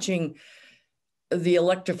rate, watching the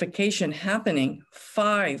electrification happening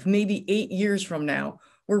 5, maybe 8 years from now,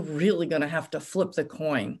 we're really going to have to flip the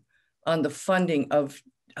coin on the funding of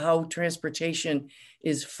how transportation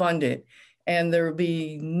is funded. And there will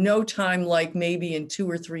be no time like maybe in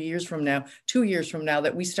 2 or 3 years from now, 2 years from now,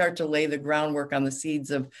 that we start to lay the groundwork on the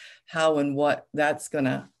seeds of how and what that's going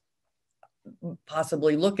to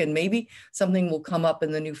possibly look. And maybe something will come up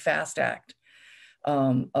in the new FAST Act.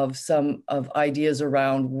 Of some of ideas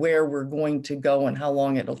around where we're going to go and how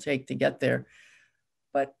long it'll take to get there.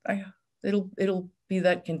 But it'll be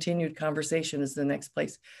that continued conversation is the next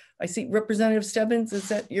place. I see Representative Stebbins, is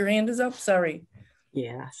that your hand is up? Sorry.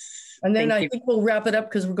 Yes. And then I think we'll wrap it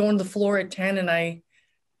up because we're going to the floor at 10 and I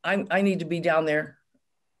need to be down there,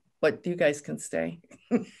 but you guys can stay.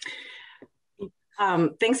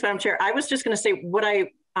 Thanks, Madam Chair. I was just going to say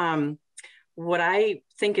what I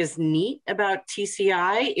think is neat about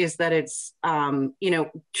TCI is that it's, to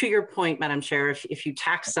your point, Madam Chair, if you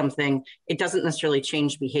tax something, it doesn't necessarily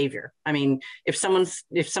change behavior. I mean, if someone's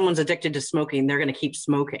addicted to smoking, they're going to keep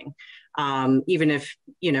smoking. Even if,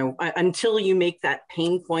 until you make that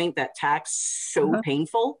pain point, that tax so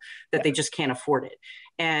painful that they just can't afford it.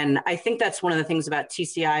 And I think that's one of the things about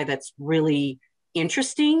TCI that's really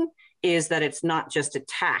interesting is that it's not just a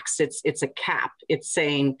tax, it's a cap. It's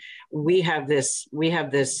saying we have this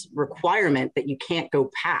requirement that you can't go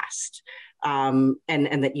past, and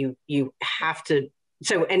that you have to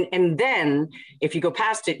So, and then if you go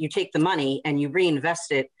past it, you take the money and you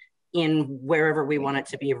reinvest it in wherever we want it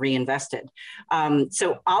to be reinvested.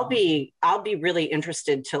 So I'll be really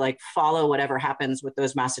interested to like follow whatever happens with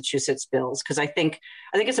those Massachusetts bills, because I think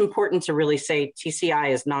it's important to really say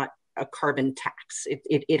TCI is not a carbon tax.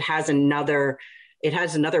 It has another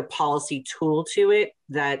policy tool to it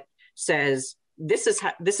that says this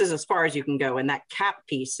is as far as you can go, and that cap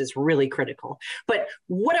piece is really critical. But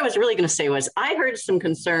what I was really going to say was I heard some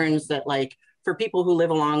concerns that like for people who live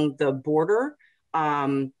along the border,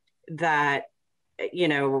 that, you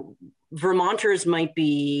know, Vermonters might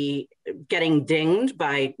be getting dinged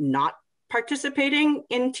by not participating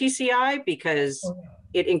in TCI because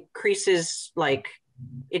it increases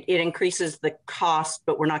it increases the cost,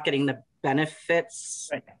 but we're not getting the benefits.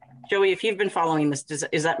 Right. Joey, if you've been following this,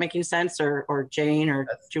 is that making sense, or Jane or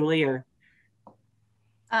Julie or?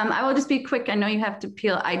 I will just be quick. I know you have to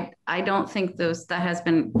peel. I don't think that has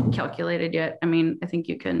been calculated yet. I mean, I think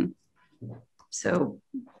you can. So,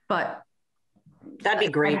 but that'd be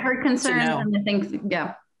great. I heard concerns, and I think,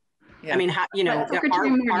 yeah. I mean, you know,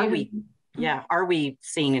 are we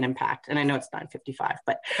seeing an impact? And I know it's 9:55,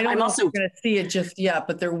 but I'm also going to see it just yet.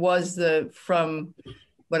 But there was from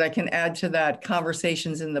what I can add to that,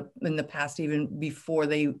 conversations in the past, even before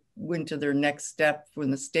they went to their next step when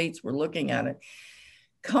the states were looking at it.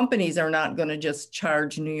 Companies are not going to just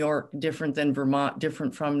charge New York different than Vermont,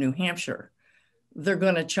 different from New Hampshire. They're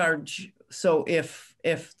going to charge. So if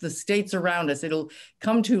the states around us, it'll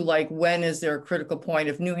come to like, when is there a critical point?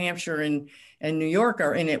 If New Hampshire and New York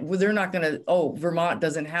are in it, well, they're not going to, oh, Vermont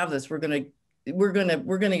doesn't have this. We're going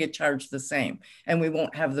to get charged the same, and we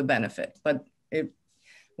won't have the benefit. But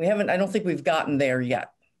I don't think we've gotten there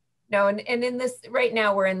yet. No, and in this right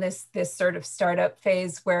now, we're in this sort of startup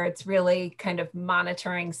phase where it's really kind of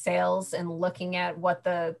monitoring sales and looking at what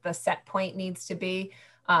the set point needs to be.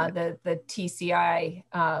 The TCI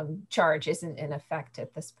charge isn't in effect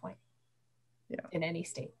at this point, in any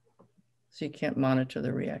state. So you can't monitor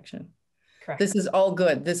the reaction. Correct. This is all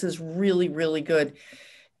good. This is really, really good,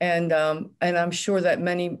 and I'm sure that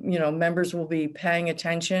many members will be paying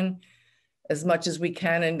attention as much as we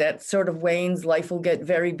can, and that sort of wanes. Life will get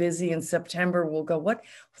very busy in September. We'll go, what?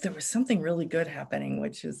 There was something really good happening,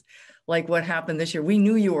 which is like what happened this year. We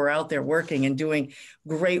knew you were out there working and doing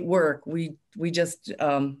great work. We just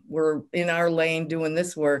were in our lane doing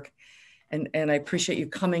this work. And I appreciate you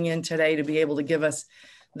coming in today to be able to give us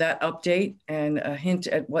that update and a hint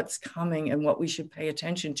at what's coming and what we should pay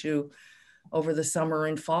attention to over the summer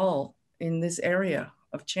and fall in this area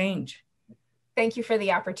of change. Thank you for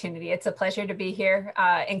the opportunity. It's a pleasure to be here.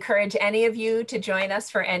 Encourage any of you to join us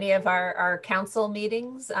for any of our council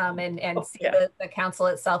meetings and see the council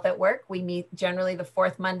itself at work. We meet generally the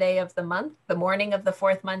fourth Monday of the month, the morning of the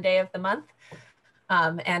fourth Monday of the month.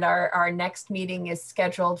 And our next meeting is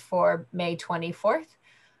scheduled for May 24th.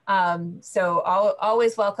 So I'll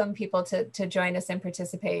always welcome people to join us and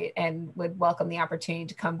participate, and would welcome the opportunity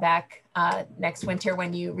to come back next winter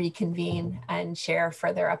when you reconvene and share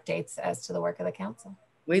further updates as to the work of the council.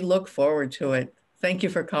 We look forward to it. Thank you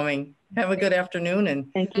for coming. Have a good afternoon,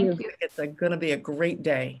 and thank you. It's going to be a great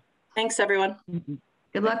day. Thanks, everyone.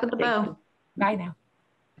 Good luck with the bow. Bye now.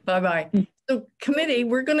 Bye-bye. So committee,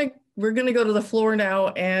 we're gonna go to the floor now,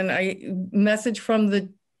 and I message from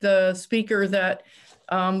the speaker that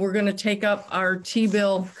we're going to take up our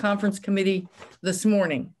T-bill conference committee this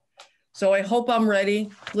morning. So I hope I'm ready.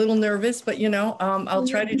 A little nervous, but I'll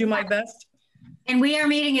try to do my best. And we are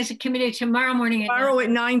meeting as a committee tomorrow morning. Tomorrow at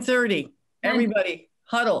 9:30. Everybody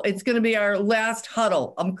huddle. It's going to be our last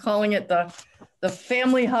huddle. I'm calling it the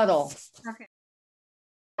family huddle. Okay.